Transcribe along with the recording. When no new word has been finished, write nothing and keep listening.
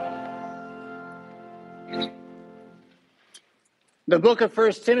The book of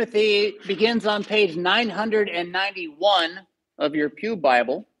First Timothy begins on page 991 of your Pew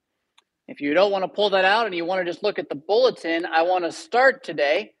Bible. If you don't want to pull that out and you want to just look at the bulletin, I want to start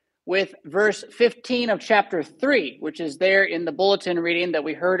today with verse 15 of chapter 3, which is there in the bulletin reading that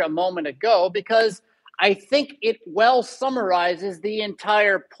we heard a moment ago, because I think it well summarizes the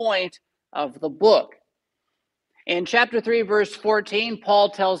entire point of the book. In chapter 3, verse 14, Paul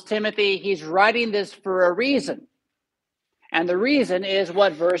tells Timothy he's writing this for a reason. And the reason is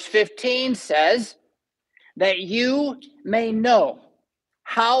what verse 15 says, that you may know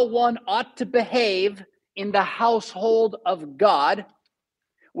how one ought to behave in the household of God,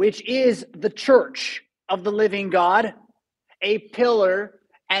 which is the church of the living God, a pillar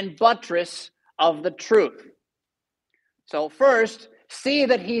and buttress of the truth. So first, see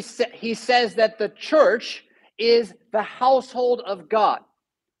that he says that the church is the household of God.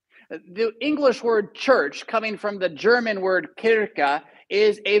 The English word church, coming from the German word Kirche,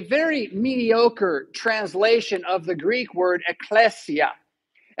 is a very mediocre translation of the Greek word ekklesia.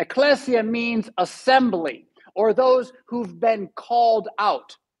 Ekklesia means assembly, or those who've been called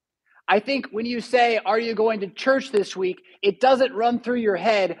out. I think when you say, are you going to church this week, it doesn't run through your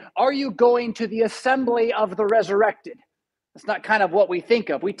head, are you going to the assembly of the resurrected? That's not kind of what we think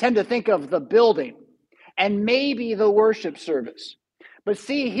of. We tend to think of the building and maybe the worship service. But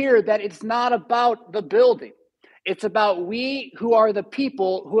see here that it's not about the building. It's about we who are the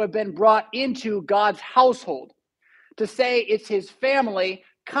people who have been brought into God's household. To say it's his family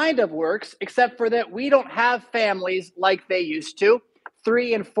kind of works, except for that we don't have families like they used to,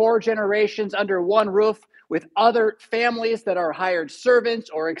 3 and 4 generations under one roof with other families that are hired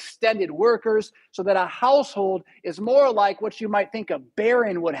servants or extended workers, so that a household is more like what you might think a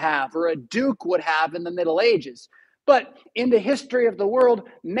baron would have or a duke would have in the Middle Ages. But in the history of the world,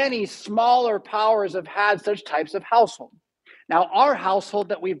 many smaller powers have had such types of household. Now, our household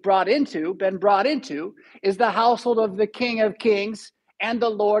that we've been brought into, is the household of the King of Kings and the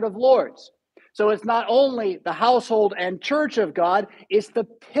Lord of Lords. So it's not only the household and church of God, it's the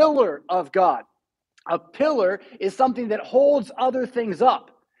pillar of God. A pillar is something that holds other things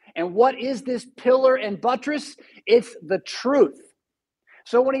up. And what is this pillar and buttress? It's the truth.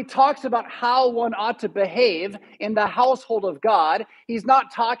 So when he talks about how one ought to behave in the household of God, he's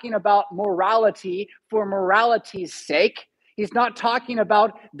not talking about morality for morality's sake. He's not talking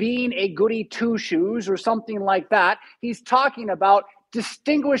about being a goody two-shoes or something like that. He's talking about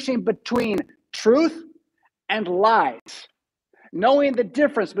distinguishing between truth and lies, knowing the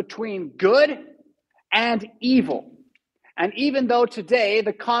difference between good and evil. And even though today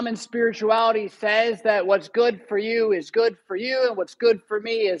the common spirituality says that what's good for you is good for you, and what's good for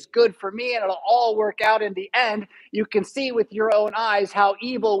me is good for me, and it'll all work out in the end, you can see with your own eyes how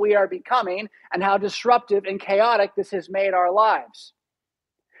evil we are becoming and how disruptive and chaotic this has made our lives.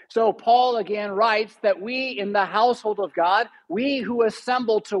 So Paul again writes that we in the household of God, we who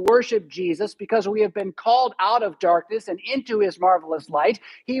assemble to worship Jesus because we have been called out of darkness and into his marvelous light,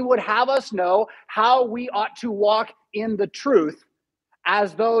 he would have us know how we ought to walk in the truth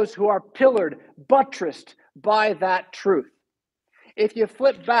as those who are pillared, buttressed by that truth. If you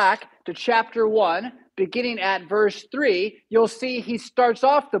flip back to chapter 1, beginning at verse 3, you'll see he starts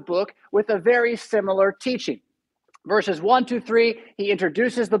off the book with a very similar teaching. Verses 1 to 3, he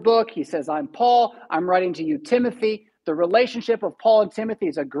introduces the book. He says, I'm Paul. I'm writing to you, Timothy. The relationship of Paul and Timothy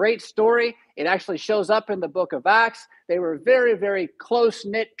is a great story. It actually shows up in the book of Acts. They were very, very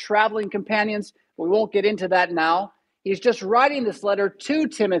close-knit traveling companions. We won't get into that now. He's just writing this letter to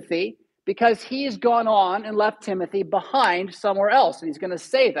Timothy because he's gone on and left Timothy behind somewhere else. And he's going to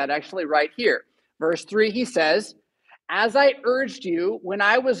say that actually right here. Verse 3, he says, as I urged you when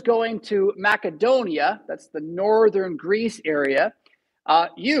I was going to Macedonia, that's the northern Greece area,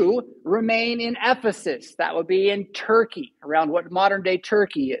 you remain in Ephesus. That would be in Turkey, around what modern day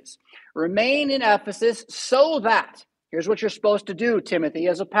Turkey is. Remain in Ephesus so that, here's what you're supposed to do, Timothy,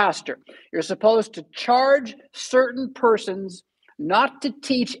 as a pastor. You're supposed to charge certain persons not to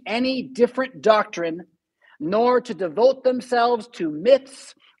teach any different doctrine, nor to devote themselves to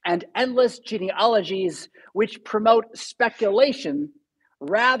myths and endless genealogies which promote speculation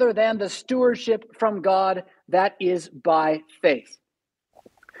rather than the stewardship from God that is by faith.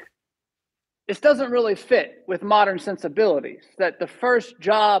 This doesn't really fit with modern sensibilities, that the first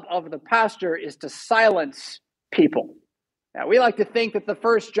job of the pastor is to silence people. Now, we like to think that the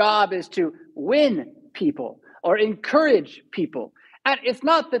first job is to win people or encourage people. And it's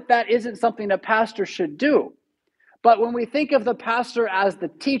not that that isn't something a pastor should do. But when we think of the pastor as the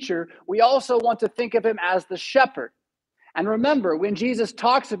teacher, we also want to think of him as the shepherd. And remember, when Jesus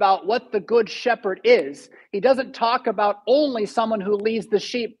talks about what the good shepherd is, he doesn't talk about only someone who leads the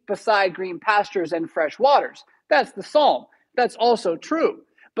sheep beside green pastures and fresh waters. That's the psalm. That's also true.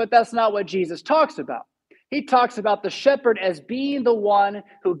 But that's not what Jesus talks about. He talks about the shepherd as being the one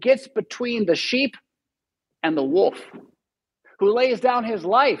who gets between the sheep and the wolf, who lays down his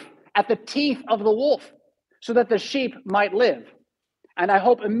life at the teeth of the wolf so that the sheep might live. And I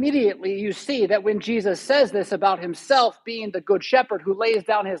hope immediately you see that when Jesus says this about himself being the good shepherd who lays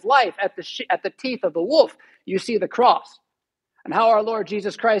down his life at the teeth of the wolf, you see the cross and how our Lord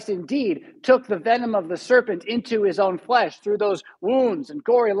Jesus Christ indeed took the venom of the serpent into his own flesh through those wounds and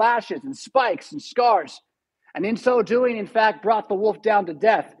gory lashes and spikes and scars. And in so doing, in fact, brought the wolf down to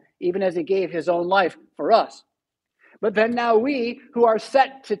death, even as he gave his own life for us. But then now we who are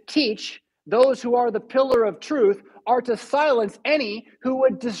set to teach, those who are the pillar of truth, are to silence any who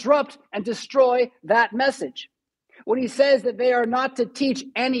would disrupt and destroy that message. When he says that they are not to teach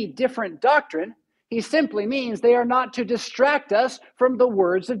any different doctrine, he simply means they are not to distract us from the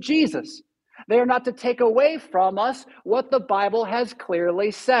words of Jesus. They are not to take away from us what the Bible has clearly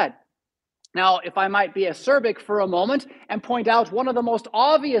said. Now, if I might be acerbic for a moment and point out one of the most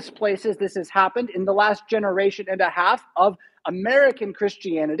obvious places this has happened in the last generation and a half of American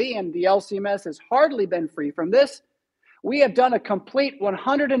Christianity, and the LCMS has hardly been free from this, we have done a complete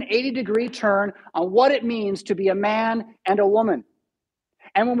 180-degree turn on what it means to be a man and a woman.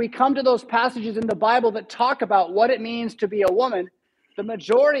 And when we come to those passages in the Bible that talk about what it means to be a woman, the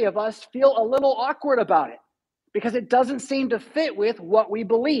majority of us feel a little awkward about it because it doesn't seem to fit with what we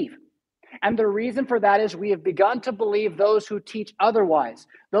believe. And the reason for that is we have begun to believe those who teach otherwise,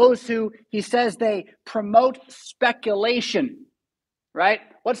 those who, he says, they promote speculation, right?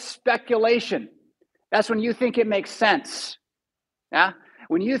 What's speculation? That's when you think it makes sense. Yeah?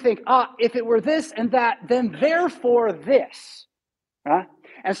 When you think, if it were this and that, then therefore this.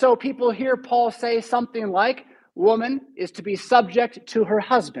 And so people hear Paul say something like, woman is to be subject to her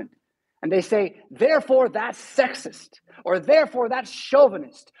husband. And they say, therefore that's sexist, or therefore that's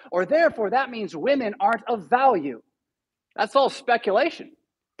chauvinist, or therefore that means women aren't of value. That's all speculation.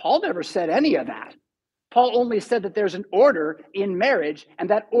 Paul never said any of that. Paul only said that there's an order in marriage, and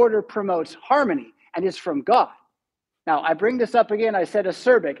that order promotes harmony and is from God. Now, I bring this up again. I said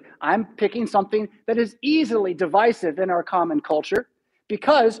acerbic. I'm picking something that is easily divisive in our common culture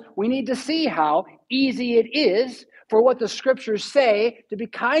because we need to see how easy it is for what the scriptures say to be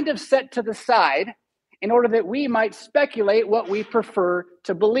kind of set to the side in order that we might speculate what we prefer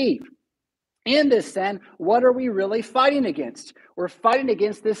to believe. In this, then, what are we really fighting against? We're fighting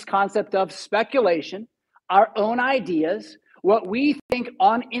against this concept of speculation, our own ideas, what we think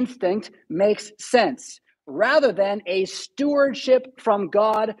on instinct makes sense, rather than a stewardship from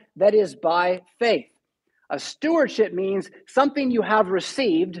God that is by faith. A stewardship means something you have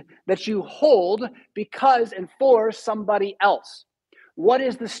received that you hold because and for somebody else. What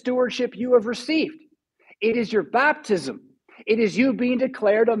is the stewardship you have received? It is your baptism. It is you being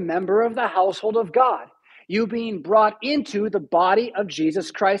declared a member of the household of God, you being brought into the body of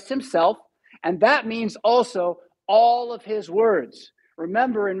Jesus Christ himself, and that means also all of his words.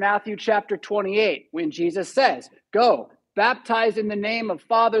 Remember in Matthew chapter 28, when Jesus says, go, baptize in the name of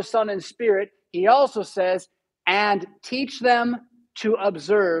Father, Son, and Spirit, he also says, and teach them to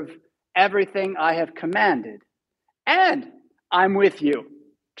observe everything I have commanded. And I'm with you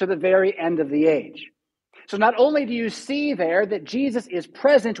to the very end of the age. So not only do you see there that Jesus is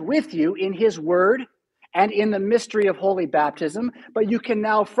present with you in his word and in the mystery of holy baptism, but you can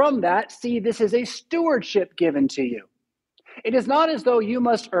now from that see this is a stewardship given to you. It is not as though you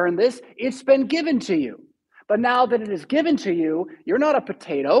must earn this. It's been given to you. But now that it is given to you, you're not a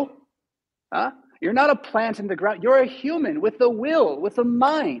potato. You're not a plant in the ground. You're a human with a will, with a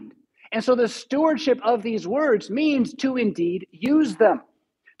mind. And so the stewardship of these words means to indeed use them,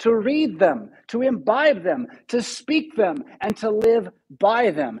 to read them, to imbibe them, to speak them, and to live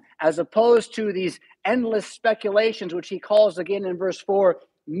by them, as opposed to these endless speculations, which he calls again in verse 4,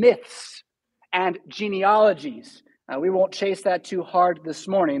 myths and genealogies. We won't chase that too hard this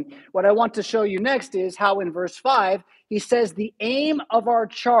morning. What I want to show you next is how in verse 5, he says the aim of our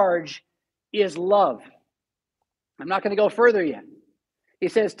charge is love. I'm not going to go further yet. He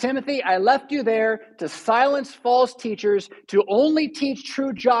says, Timothy, I left you there to silence false teachers, to only teach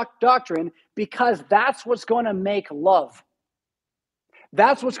true doctrine, because that's what's going to make love.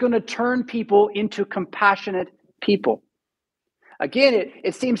 That's what's going to turn people into compassionate people. Again,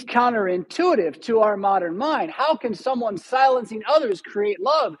 it seems counterintuitive to our modern mind. How can someone silencing others create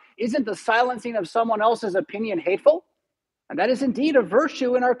love? Isn't the silencing of someone else's opinion hateful? And that is indeed a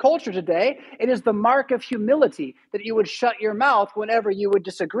virtue in our culture today. It is the mark of humility that you would shut your mouth whenever you would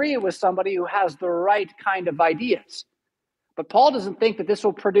disagree with somebody who has the right kind of ideas. But Paul doesn't think that this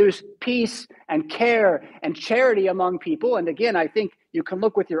will produce peace and care and charity among people. And again, I think you can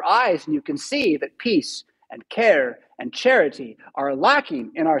look with your eyes and you can see that peace and care and charity are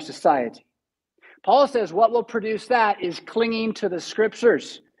lacking in our society. Paul says what will produce that is clinging to the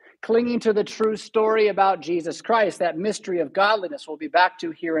scriptures, clinging to the true story about Jesus Christ, that mystery of godliness we'll be back to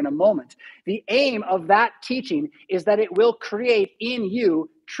here in a moment. The aim of that teaching is that it will create in you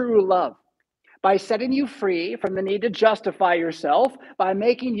true love by setting you free from the need to justify yourself, by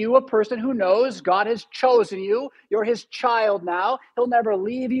making you a person who knows God has chosen you. You're his child now. He'll never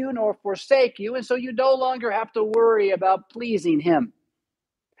leave you nor forsake you, and so you no longer have to worry about pleasing him.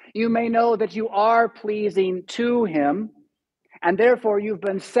 You may know that you are pleasing to him, and therefore you've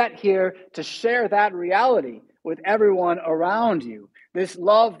been set here to share that reality with everyone around you. This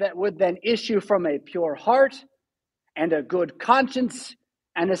love that would then issue from a pure heart and a good conscience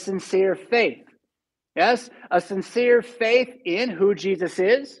and a sincere faith. Yes, a sincere faith in who Jesus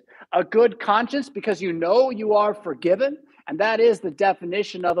is, a good conscience because you know you are forgiven, and that is the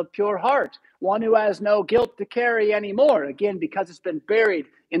definition of a pure heart, one who has no guilt to carry anymore, again, because it's been buried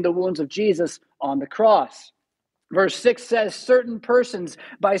in the wounds of Jesus on the cross. Verse 6 says, certain persons,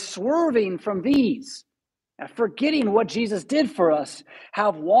 by swerving from these, forgetting what Jesus did for us,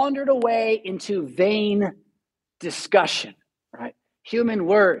 have wandered away into vain discussion, right? Human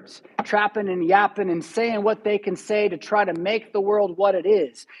words, trapping and yapping and saying what they can say to try to make the world what it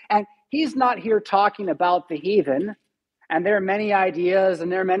is. And he's not here talking about the heathen and their many ideas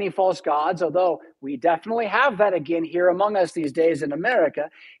and their many false gods, although we definitely have that again here among us these days in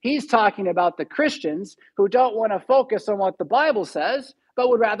America. He's talking about the Christians who don't want to focus on what the Bible says, but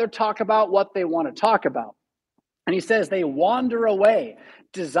would rather talk about what they want to talk about. And he says they wander away,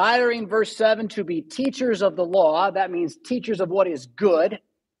 desiring, verse 7, to be teachers of the law. That means teachers of what is good,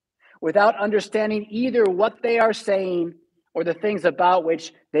 without understanding either what they are saying or the things about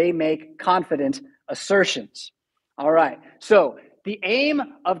which they make confident assertions. All right, so the aim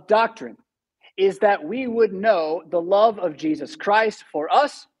of doctrine is that we would know the love of Jesus Christ for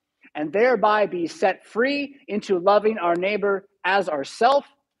us and thereby be set free into loving our neighbor as ourself,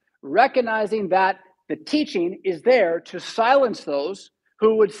 recognizing that the teaching is there to silence those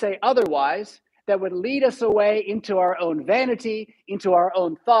who would say otherwise, that would lead us away into our own vanity, into our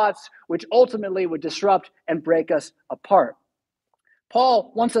own thoughts, which ultimately would disrupt and break us apart.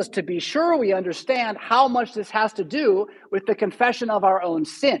 Paul wants us to be sure we understand how much this has to do with the confession of our own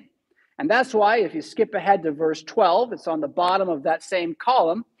sin. And that's why, if you skip ahead to verse 12, it's on the bottom of that same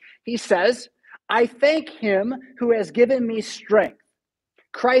column, he says, I thank him who has given me strength,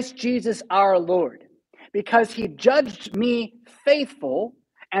 Christ Jesus our Lord, because he judged me faithful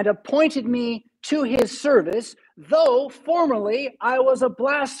and appointed me to his service, though formerly I was a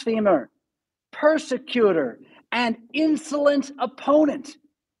blasphemer, persecutor, and insolent opponent.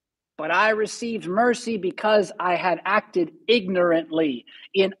 But I received mercy because I had acted ignorantly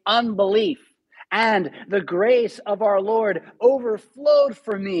in unbelief, and the grace of our Lord overflowed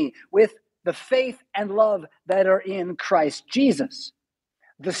for me with the faith and love that are in Christ Jesus.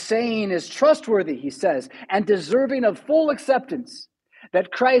 The saying is trustworthy, he says, and deserving of full acceptance,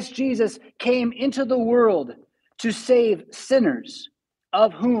 that Christ Jesus came into the world to save sinners,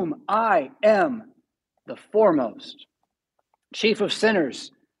 of whom I am the foremost. Chief of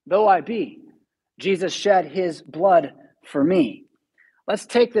sinners, though I be, Jesus shed his blood for me. Let's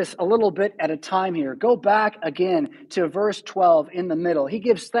take this a little bit at a time here. Go back again to verse 12 in the middle. He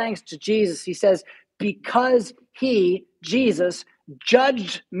gives thanks to Jesus. He says, because he, Jesus,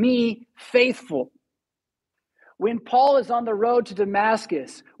 judged me faithful. When Paul is on the road to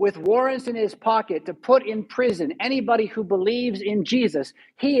Damascus with warrants in his pocket to put in prison anybody who believes in Jesus,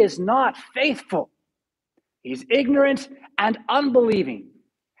 he is not faithful. He's ignorant and unbelieving.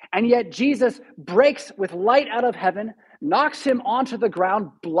 And yet Jesus breaks with light out of heaven, knocks him onto the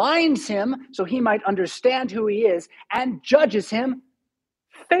ground, blinds him so he might understand who he is, and judges him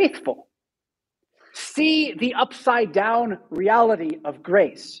faithful. See the upside down reality of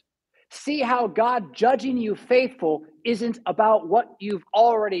grace. See how God judging you faithful isn't about what you've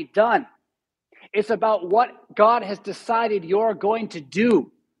already done. It's about what God has decided you're going to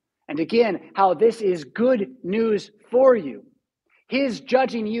do. And again, how this is good news for you. His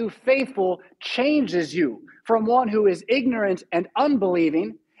judging you faithful changes you from one who is ignorant and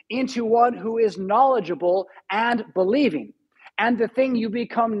unbelieving into one who is knowledgeable and believing. And the thing you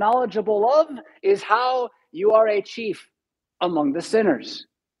become knowledgeable of is how you are a chief among the sinners.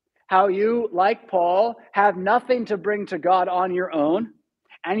 how you, like Paul, have nothing to bring to God on your own,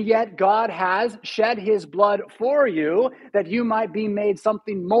 and yet God has shed his blood for you that you might be made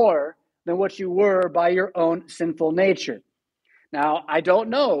something more than what you were by your own sinful nature. Now, I don't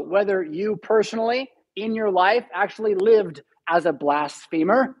know whether you personally in your life actually lived as a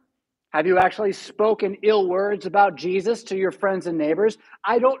blasphemer. Have you actually spoken ill words about Jesus to your friends and neighbors?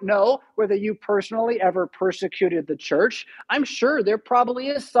 I don't know whether you personally ever persecuted the church. I'm sure there probably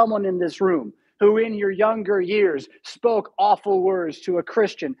is someone in this room who in your younger years spoke awful words to a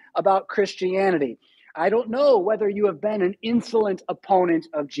Christian about Christianity. I don't know whether you have been an insolent opponent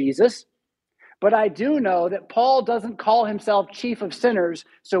of Jesus, but I do know that Paul doesn't call himself chief of sinners,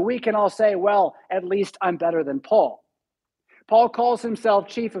 so we can all say, well, at least I'm better than Paul. Paul calls himself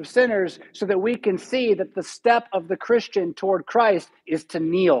chief of sinners so that we can see that the step of the Christian toward Christ is to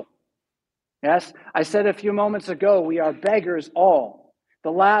kneel. Yes, I said a few moments ago, we are beggars all.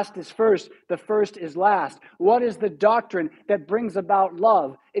 The last is first, the first is last. What is the doctrine that brings about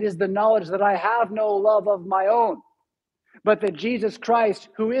love? It is the knowledge that I have no love of my own, but that Jesus Christ,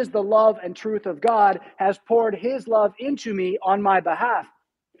 who is the love and truth of God, has poured his love into me on my behalf.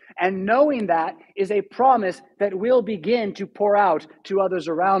 And knowing that is a promise that will begin to pour out to others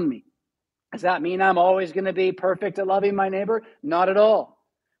around me. Does that mean I'm always going to be perfect at loving my neighbor? Not at all.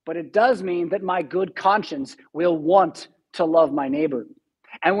 But it does mean that my good conscience will want to love my neighbor.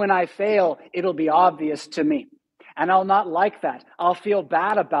 And when I fail, it'll be obvious to me. And I'll not like that. I'll feel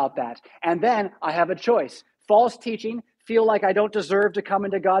bad about that. And then I have a choice. False teaching, feel like I don't deserve to come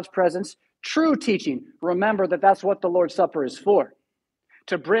into God's presence. True teaching, remember that that's what the Lord's Supper is for.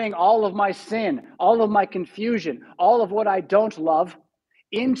 To bring all of my sin, all of my confusion, all of what I don't love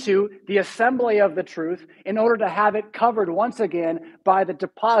into the assembly of the truth in order to have it covered once again by the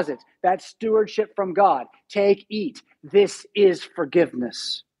deposit, that stewardship from God. Take, eat. This is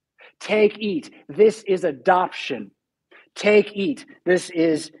forgiveness. Take, eat. This is adoption. Take, eat. This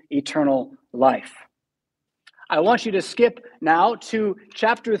is eternal life. I want you to skip now to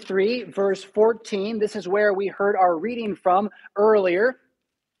chapter 3, verse 14. This is where we heard our reading from earlier,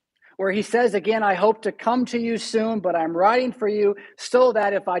 where he says, again, I hope to come to you soon, but I'm writing for you so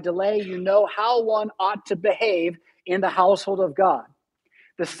that if I delay, you know how one ought to behave in the household of God.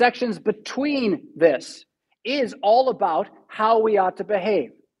 The sections between this is all about how we ought to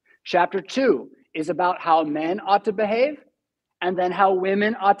behave. Chapter 2 is about how men ought to behave, and then how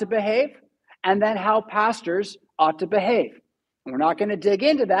women ought to behave, and then how pastors ought to behave. And we're not going to dig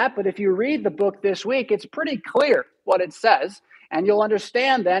into that, but if you read the book this week, it's pretty clear what it says. And you'll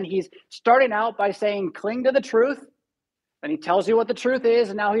understand then he's starting out by saying, cling to the truth. And he tells you what the truth is.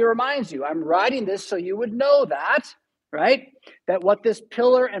 And now he reminds you, I'm writing this so you would know that, right? That what this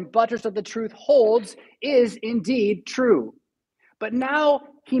pillar and buttress of the truth holds is indeed true. But now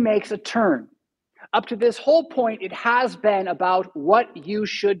he makes a turn. Up to this whole point, it has been about what you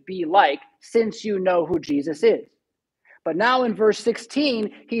should be like since you know who Jesus is. But now in verse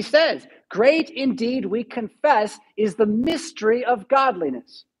 16, he says, great indeed, we confess, is the mystery of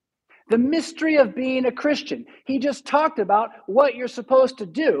godliness. The mystery of being a Christian. He just talked about what you're supposed to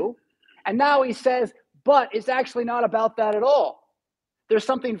do. And now he says, but it's actually not about that at all. There's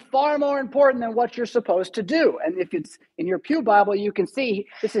something far more important than what you're supposed to do. And if it's in your pew Bible, you can see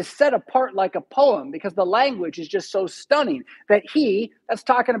this is set apart like a poem because the language is just so stunning that that's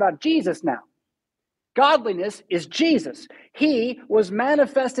talking about Jesus now. Godliness is Jesus. He was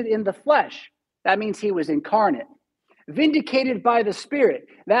manifested in the flesh. That means he was incarnate. Vindicated by the Spirit.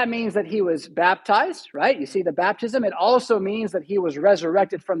 That means that he was baptized, right? You see the baptism. It also means that he was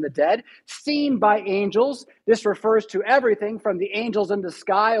resurrected from the dead. Seen by angels. This refers to everything from the angels in the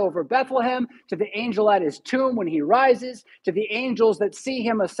sky over Bethlehem to the angel at his tomb when he rises, to the angels that see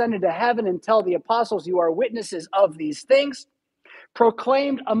him ascend into heaven and tell the apostles, you are witnesses of these things.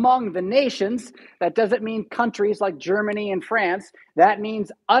 Proclaimed among the nations. That doesn't mean countries like Germany and France. That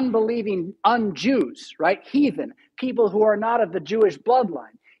means unbelieving un-Jews, right? Heathen, people who are not of the Jewish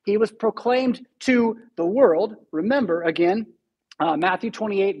bloodline. He was proclaimed to the world. Remember, again, Matthew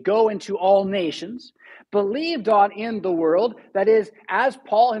 28, go into all nations. Believed on in the world. That is, as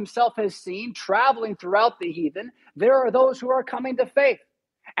Paul himself has seen, traveling throughout the heathen, there are those who are coming to faith.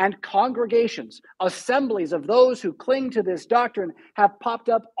 And congregations, assemblies of those who cling to this doctrine have popped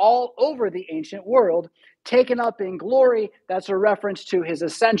up all over the ancient world, taken up in glory. That's a reference to his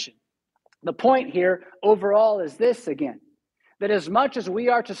ascension. The point here overall is this again, that as much as we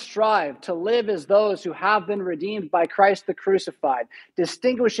are to strive to live as those who have been redeemed by Christ the crucified,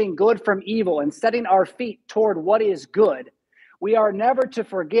 distinguishing good from evil and setting our feet toward what is good, we are never to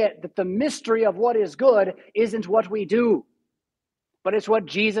forget that the mystery of what is good isn't what we do. but it's what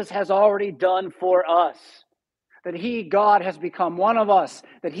Jesus has already done for us. That he, God, has become one of us,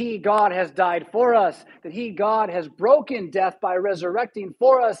 that he, God, has died for us, that he, God, has broken death by resurrecting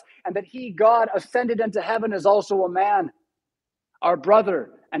for us, and that he, God, ascended into heaven as also a man, our brother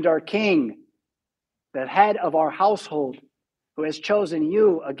and our king, the head of our household, who has chosen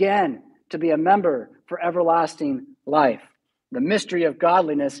you again to be a member for everlasting life. The mystery of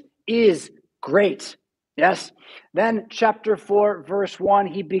godliness is great. Yes. Then chapter 4, verse 1,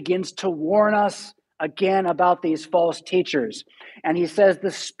 he begins to warn us again about these false teachers. And he says,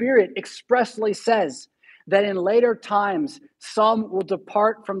 the Spirit expressly says that in later times, some will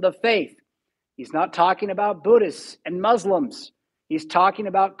depart from the faith. He's not talking about Buddhists and Muslims. He's talking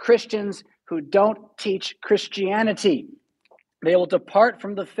about Christians who don't teach Christianity. They will depart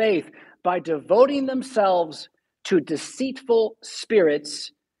from the faith by devoting themselves to deceitful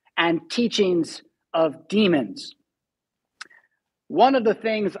spirits and teachings of demons. One of the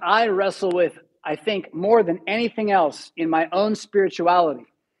things I wrestle with, I think, more than anything else in my own spirituality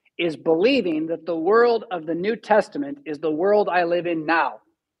is believing that the world of the New Testament is the world I live in now.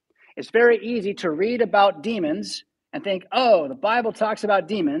 It's very easy to read about demons and think, oh, the Bible talks about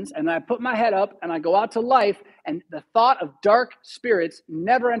demons, and I put my head up and I go out to life, and the thought of dark spirits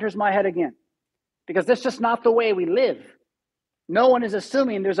never enters my head again, because that's just not the way we live. No one is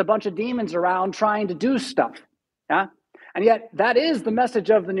assuming there's a bunch of demons around trying to do stuff. Yeah? And yet that is the message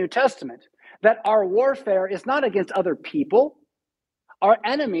of the New Testament, that our warfare is not against other people. Our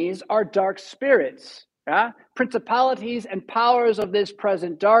enemies are dark spirits, yeah? Principalities and powers of this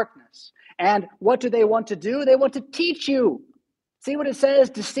present darkness. And what do they want to do? They want to teach you. See what it says?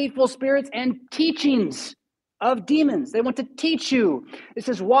 Deceitful spirits and teachings of demons. They want to teach you. This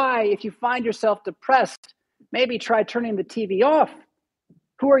is why, if you find yourself depressed, maybe try turning the TV off.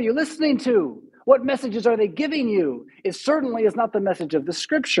 Who are you listening to? What messages are they giving you? It certainly is not the message of the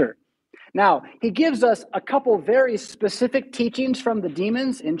Scripture. Now, he gives us a couple very specific teachings from the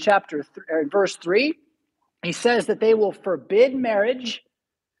demons in verse 3. He says that they will forbid marriage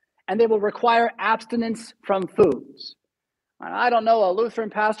and they will require abstinence from foods. I don't know a Lutheran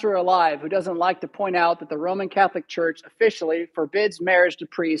pastor alive who doesn't like to point out that the Roman Catholic Church officially forbids marriage to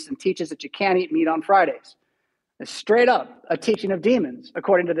priests and teaches that you can't eat meat on Fridays. It's straight up a teaching of demons,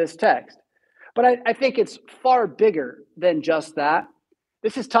 according to this text. But I think it's far bigger than just that.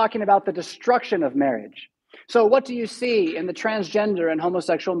 This is talking about the destruction of marriage. So what do you see in the transgender and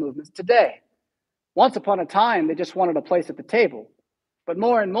homosexual movements today? Once upon a time, they just wanted a place at the table. But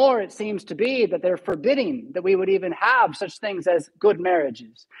more and more, it seems to be that they're forbidding that we would even have such things as good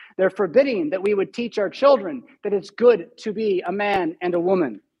marriages. They're forbidding that we would teach our children that it's good to be a man and a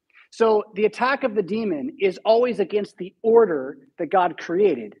woman. So the attack of the demon is always against the order that God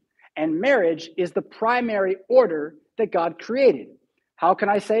created. And marriage is the primary order that God created. How can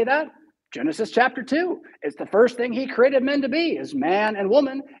I say that? Genesis chapter 2. It's the first thing he created men to be, is man and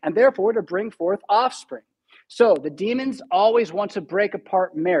woman, and therefore to bring forth offspring. So the demons always want to break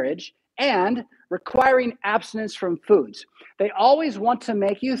apart marriage and requiring abstinence from foods. They always want to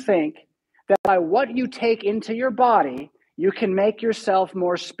make you think that by what you take into your body, you can make yourself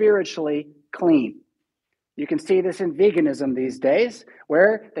more spiritually clean. You can see this in veganism these days,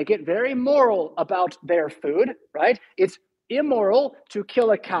 where they get very moral about their food, right? It's immoral to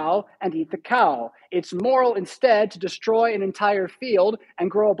kill a cow and eat the cow. It's moral instead to destroy an entire field and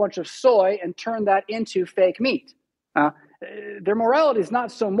grow a bunch of soy and turn that into fake meat. Their morality is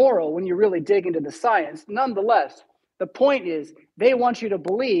not so moral when you really dig into the science. Nonetheless, the point is they want you to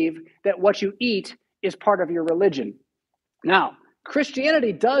believe that what you eat is part of your religion. Now,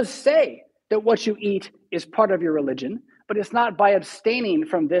 Christianity does say that what you eat is part of your religion, but it's not by abstaining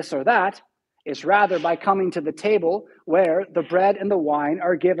from this or that. It's rather by coming to the table where the bread and the wine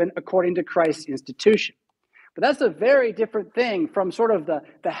are given according to Christ's institution. But that's a very different thing from sort of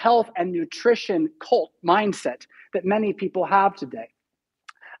the health and nutrition cult mindset that many people have today.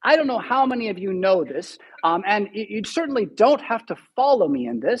 I don't know how many of you know this, and you certainly don't have to follow me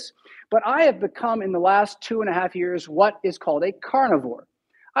in this, but I have become in the last 2.5 years what is called a carnivore.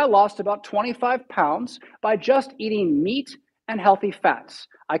 I lost about 25 pounds by just eating meat and healthy fats.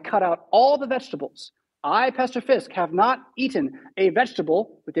 I cut out all the vegetables. I, Pastor Fisk, have not eaten a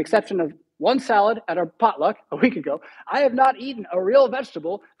vegetable, with the exception of one salad at our potluck a week ago. I have not eaten a real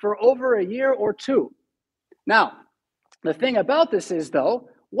vegetable for over a year or two. Now, the thing about this is, though,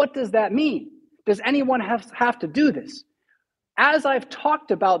 what does that mean? Does anyone have to do this? As I've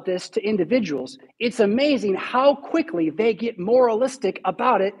talked about this to individuals, it's amazing how quickly they get moralistic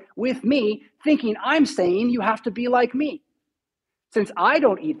about it with me, thinking I'm saying you have to be like me. Since I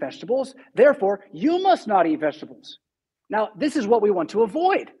don't eat vegetables, therefore you must not eat vegetables. Now, this is what we want to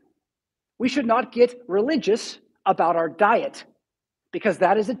avoid. We should not get religious about our diet because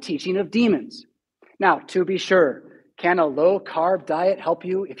that is a teaching of demons. Now, to be sure, can a low-carb diet help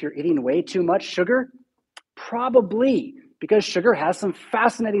you if you're eating way too much sugar? Probably, because sugar has some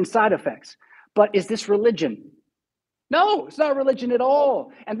fascinating side effects. But is this religion? No, it's not religion at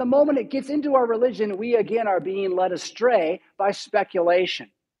all. And the moment it gets into our religion, we again are being led astray by speculation,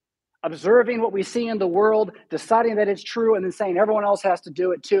 observing what we see in the world, deciding that it's true, and then saying everyone else has to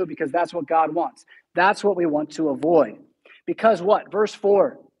do it too because that's what God wants. That's what we want to avoid. Because what? Verse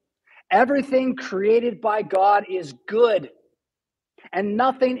 4, everything created by God is good, and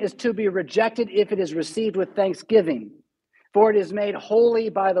nothing is to be rejected if it is received with thanksgiving, for it is made holy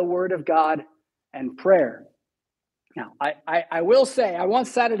by the word of God and prayer. Now, I will say, I once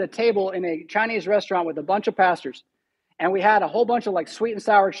sat at a table in a Chinese restaurant with a bunch of pastors, and we had a whole bunch of like sweet and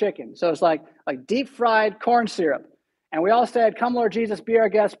sour chicken. So it's like deep fried corn syrup. And we all said, "Come, Lord Jesus, be our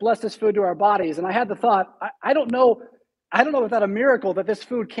guest, bless this food to our bodies." And I had the thought, I don't know without a miracle that this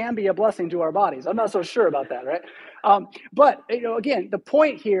food can be a blessing to our bodies. I'm not so sure about that, right? But again, the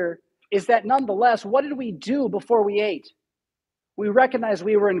point here is that nonetheless, what did we do before we ate? We recognized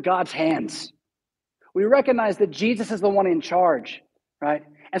we were in God's hands. We recognize that Jesus is the one in charge, right?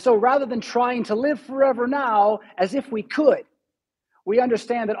 And so rather than trying to live forever now as if we could, we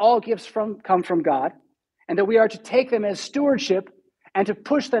understand that all gifts come from God and that we are to take them as stewardship and to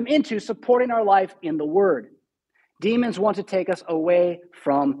push them into supporting our life in the Word. Demons want to take us away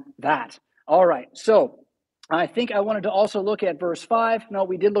from that. All right, so I think I wanted to also look at verse 5. No,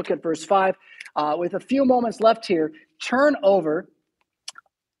 we did look at verse 5. With a few moments left here, turn over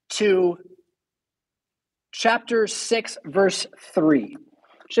to chapter 6, verse 3.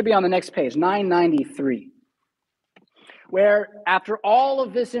 Should be on the next page, 993. Where after all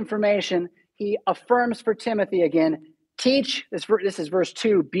of this information, he affirms for Timothy again, teach, this is verse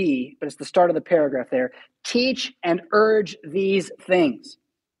 2b, but it's the start of the paragraph there, teach and urge these things.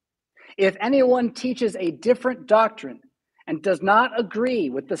 If anyone teaches a different doctrine and does not agree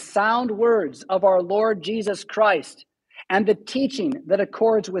with the sound words of our Lord Jesus Christ and the teaching that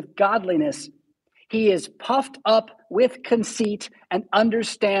accords with godliness, he is puffed up with conceit and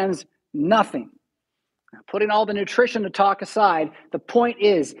understands nothing. Now, putting all the nutrition to talk aside, the point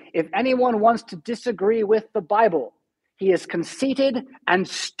is, if anyone wants to disagree with the Bible, he is conceited and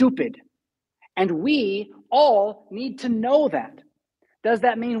stupid. And we all need to know that. Does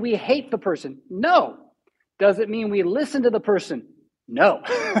that mean we hate the person? No. Does it mean we listen to the person? No.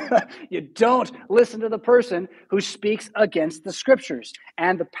 You don't listen to the person who speaks against the scriptures.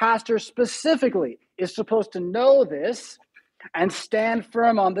 And the pastor specifically is supposed to know this and stand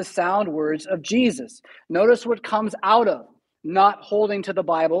firm on the sound words of Jesus. Notice what comes out of not holding to the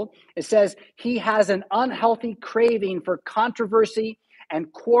Bible. It says he has an unhealthy craving for controversy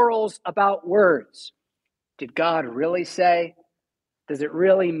and quarrels about words. Did God really say? Does it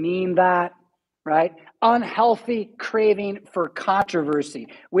really mean that? Right? Unhealthy craving for controversy,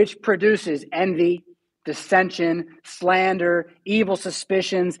 which produces envy, dissension, slander, evil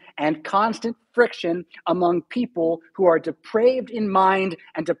suspicions, and constant friction among people who are depraved in mind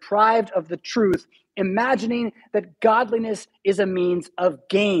and deprived of the truth, imagining that godliness is a means of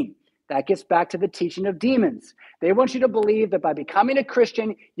gain. That gets back to the teaching of demons. They want you to believe that by becoming a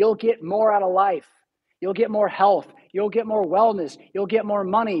Christian, you'll get more out of life. You'll get more health. You'll get more wellness. You'll get more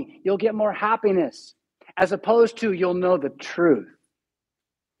money. You'll get more happiness. As opposed to you'll know the truth.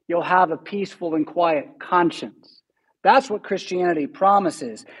 You'll have a peaceful and quiet conscience. That's what Christianity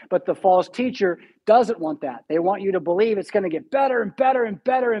promises. But the false teacher doesn't want that. They want you to believe it's going to get better and better and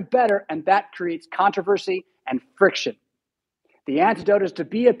better and better, and that creates controversy and friction. The antidote is to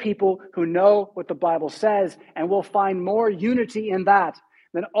be a people who know what the Bible says, and will find more unity in that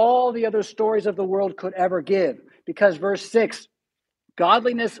than all the other stories of the world could ever give. Because verse 6,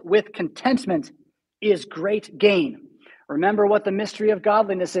 godliness with contentment is great gain. Remember what the mystery of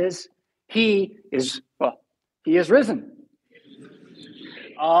godliness is. He is risen.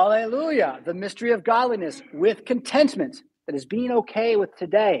 Hallelujah. The mystery of godliness with contentment, that is being okay with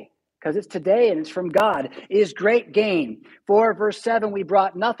today, because it's today and it's from God, is great gain. For verse 7, we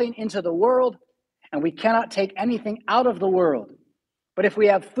brought nothing into the world, and we cannot take anything out of the world. But if we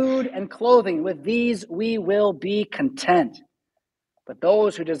have food and clothing, with these we will be content. But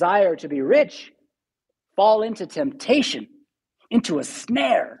those who desire to be rich fall into temptation, into a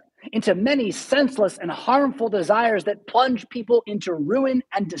snare, into many senseless and harmful desires that plunge people into ruin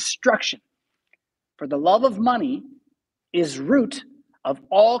and destruction. For the love of money is root of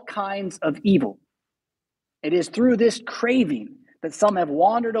all kinds of evil. It is through this craving that some have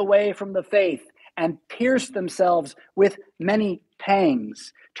wandered away from the faith and pierce themselves with many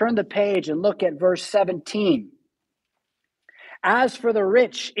pangs. Turn the page and look at verse 17. As for the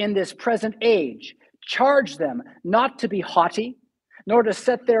rich in this present age, charge them not to be haughty, nor to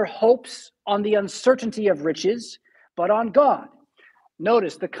set their hopes on the uncertainty of riches, but on God.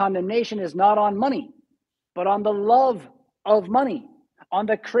 Notice the condemnation is not on money, but on the love of money, on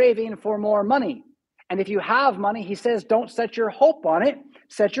the craving for more money. And if you have money, he says, don't set your hope on it.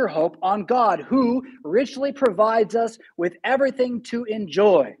 Set your hope on God, who richly provides us with everything to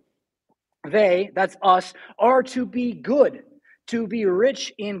enjoy. They, that's us, are to be good, to be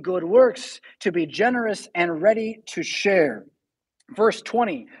rich in good works, to be generous and ready to share. Verse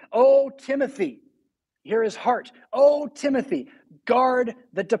 20, O Timothy, hear his heart. O Timothy, guard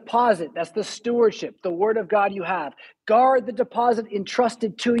the deposit. That's the stewardship, the word of God you have. Guard the deposit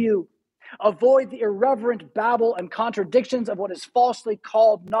entrusted to you. Avoid the irreverent babble and contradictions of what is falsely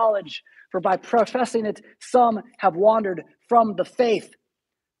called knowledge, for by professing it, some have wandered from the faith.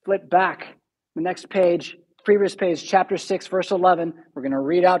 Flip back the next page, previous page, chapter 6, verse 11. We're going to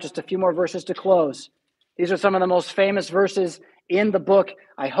read out just a few more verses to close. These are some of the most famous verses in the book.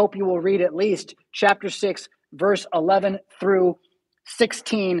 I hope you will read at least chapter 6, verse 11 through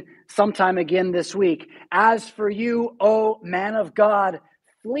 16 sometime again this week. As for you, O man of God,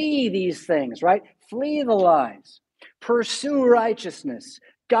 flee these things, right? Flee the lies. Pursue righteousness,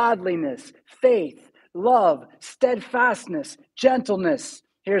 godliness, faith, love, steadfastness, gentleness.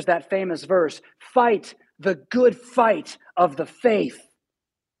 Here's that famous verse. Fight the good fight of the faith.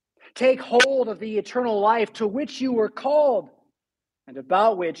 Take hold of the eternal life to which you were called, and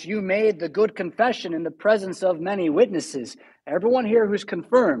about which you made the good confession in the presence of many witnesses. Everyone here who's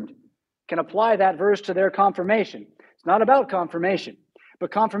confirmed can apply that verse to their confirmation. It's not about confirmation,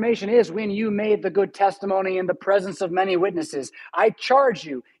 but confirmation is when you made the good testimony in the presence of many witnesses. I charge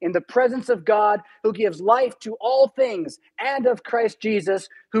you in the presence of God, who gives life to all things, and of Christ Jesus,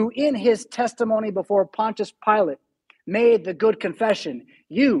 who in his testimony before Pontius Pilate made the good confession.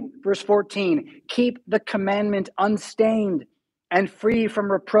 You, verse 14, keep the commandment unstained and free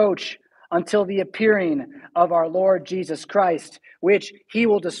from reproach until the appearing of our Lord Jesus Christ, which he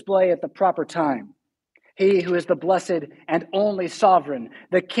will display at the proper time. He who is the blessed and only sovereign,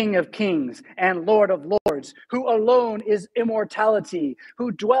 the King of kings and Lord of lords, who alone is immortality,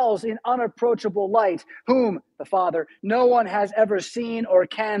 who dwells in unapproachable light, whom, the Father, no one has ever seen or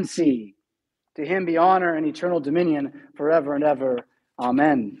can see. To him be honor and eternal dominion forever and ever.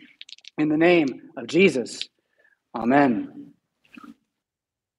 Amen. In the name of Jesus. Amen.